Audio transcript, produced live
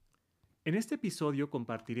En este episodio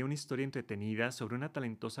compartiré una historia entretenida sobre una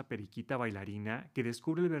talentosa periquita bailarina que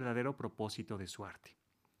descubre el verdadero propósito de su arte.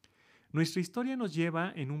 Nuestra historia nos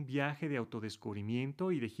lleva en un viaje de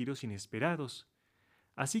autodescubrimiento y de giros inesperados.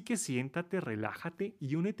 Así que siéntate, relájate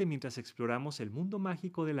y únete mientras exploramos el mundo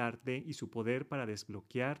mágico del arte y su poder para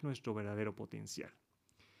desbloquear nuestro verdadero potencial.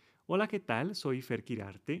 Hola, ¿qué tal? Soy Fer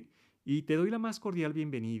Quirarte y te doy la más cordial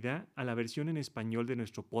bienvenida a la versión en español de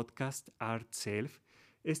nuestro podcast Art Self.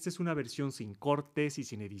 Esta es una versión sin cortes y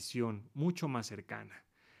sin edición, mucho más cercana.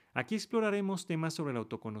 Aquí exploraremos temas sobre el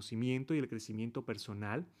autoconocimiento y el crecimiento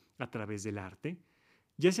personal a través del arte.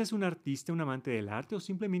 Ya seas un artista, un amante del arte o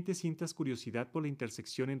simplemente sientas curiosidad por la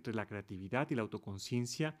intersección entre la creatividad y la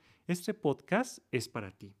autoconciencia, este podcast es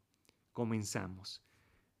para ti. Comenzamos.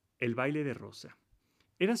 El baile de Rosa.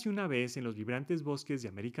 Érase una vez en los vibrantes bosques de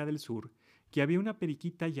América del Sur que había una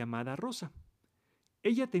periquita llamada Rosa.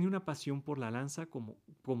 Ella tenía una pasión por la danza como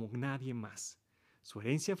nadie más. Su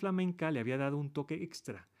herencia flamenca le había dado un toque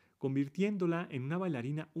extra, convirtiéndola en una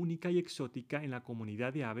bailarina única y exótica en la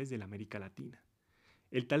comunidad de aves de la América Latina.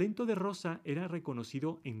 El talento de Rosa era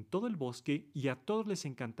reconocido en todo el bosque y a todos les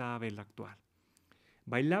encantaba verla actuar.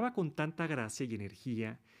 Bailaba con tanta gracia y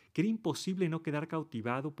energía que era imposible no quedar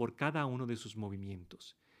cautivado por cada uno de sus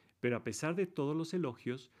movimientos. Pero a pesar de todos los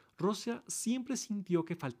elogios, Rosa siempre sintió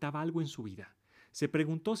que faltaba algo en su vida. Se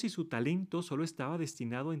preguntó si su talento solo estaba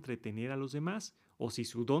destinado a entretener a los demás o si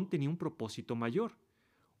su don tenía un propósito mayor.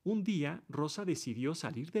 Un día, Rosa decidió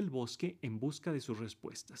salir del bosque en busca de sus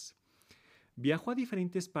respuestas. Viajó a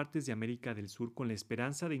diferentes partes de América del Sur con la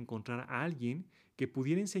esperanza de encontrar a alguien que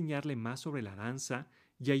pudiera enseñarle más sobre la danza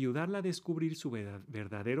y ayudarla a descubrir su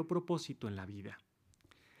verdadero propósito en la vida.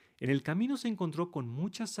 En el camino se encontró con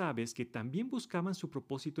muchas aves que también buscaban su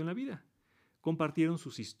propósito en la vida. Compartieron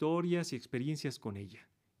sus historias y experiencias con ella,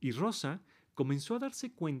 y Rosa comenzó a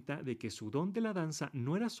darse cuenta de que su don de la danza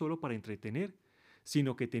no era solo para entretener,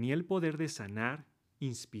 sino que tenía el poder de sanar,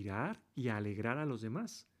 inspirar y alegrar a los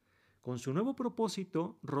demás. Con su nuevo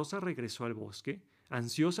propósito, Rosa regresó al bosque,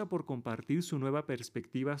 ansiosa por compartir su nueva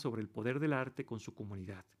perspectiva sobre el poder del arte con su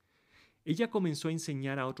comunidad. Ella comenzó a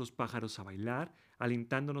enseñar a otros pájaros a bailar,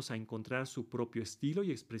 alentándonos a encontrar su propio estilo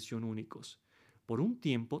y expresión únicos. Por un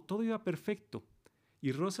tiempo todo iba perfecto,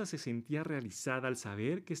 y Rosa se sentía realizada al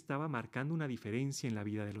saber que estaba marcando una diferencia en la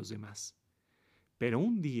vida de los demás. Pero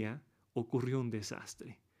un día ocurrió un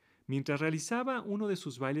desastre. Mientras realizaba uno de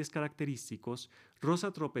sus bailes característicos,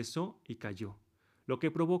 Rosa tropezó y cayó, lo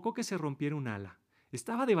que provocó que se rompiera un ala.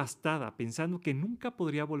 Estaba devastada, pensando que nunca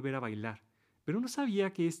podría volver a bailar, pero no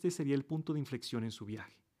sabía que este sería el punto de inflexión en su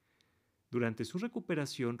viaje. Durante su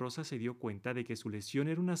recuperación, Rosa se dio cuenta de que su lesión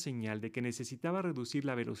era una señal de que necesitaba reducir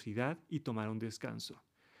la velocidad y tomar un descanso.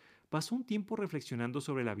 Pasó un tiempo reflexionando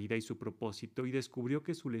sobre la vida y su propósito y descubrió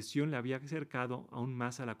que su lesión le había acercado aún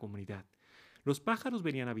más a la comunidad. Los pájaros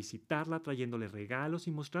venían a visitarla trayéndole regalos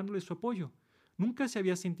y mostrándole su apoyo. Nunca se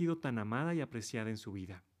había sentido tan amada y apreciada en su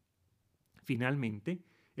vida. Finalmente,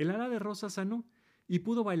 el ala de Rosa sanó y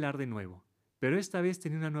pudo bailar de nuevo, pero esta vez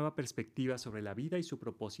tenía una nueva perspectiva sobre la vida y su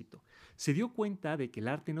propósito. Se dio cuenta de que el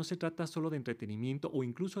arte no se trata solo de entretenimiento o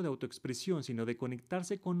incluso de autoexpresión, sino de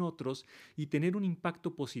conectarse con otros y tener un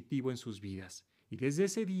impacto positivo en sus vidas. Y desde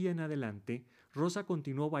ese día en adelante, Rosa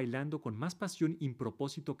continuó bailando con más pasión y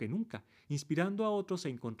propósito que nunca, inspirando a otros a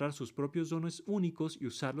encontrar sus propios dones únicos y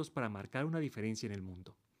usarlos para marcar una diferencia en el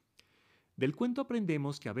mundo. Del cuento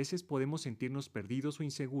aprendemos que a veces podemos sentirnos perdidos o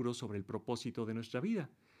inseguros sobre el propósito de nuestra vida,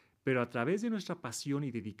 pero a través de nuestra pasión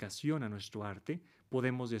y dedicación a nuestro arte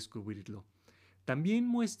podemos descubrirlo. También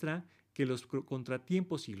muestra que los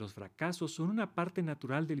contratiempos y los fracasos son una parte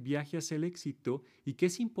natural del viaje hacia el éxito y que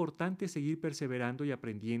es importante seguir perseverando y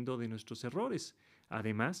aprendiendo de nuestros errores.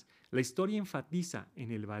 Además, la historia enfatiza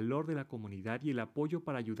en el valor de la comunidad y el apoyo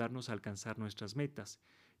para ayudarnos a alcanzar nuestras metas,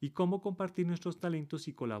 y cómo compartir nuestros talentos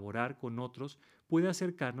y colaborar con otros puede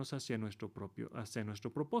acercarnos hacia nuestro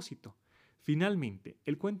propósito. Finalmente,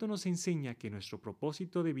 el cuento nos enseña que nuestro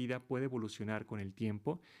propósito de vida puede evolucionar con el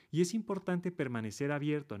tiempo y es importante permanecer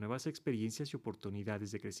abierto a nuevas experiencias y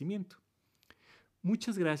oportunidades de crecimiento.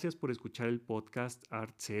 Muchas gracias por escuchar el podcast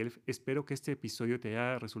Art Self. Espero que este episodio te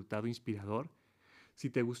haya resultado inspirador. Si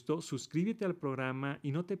te gustó, suscríbete al programa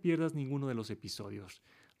y no te pierdas ninguno de los episodios.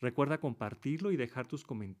 Recuerda compartirlo y dejar tus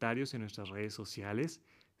comentarios en nuestras redes sociales.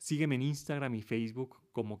 Sígueme en Instagram y Facebook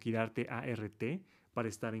como QuidarteART para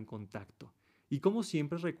estar en contacto. Y como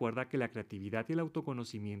siempre, recuerda que la creatividad y el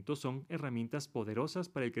autoconocimiento son herramientas poderosas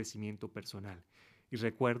para el crecimiento personal. Y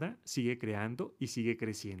recuerda, sigue creando y sigue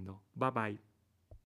creciendo. Bye bye.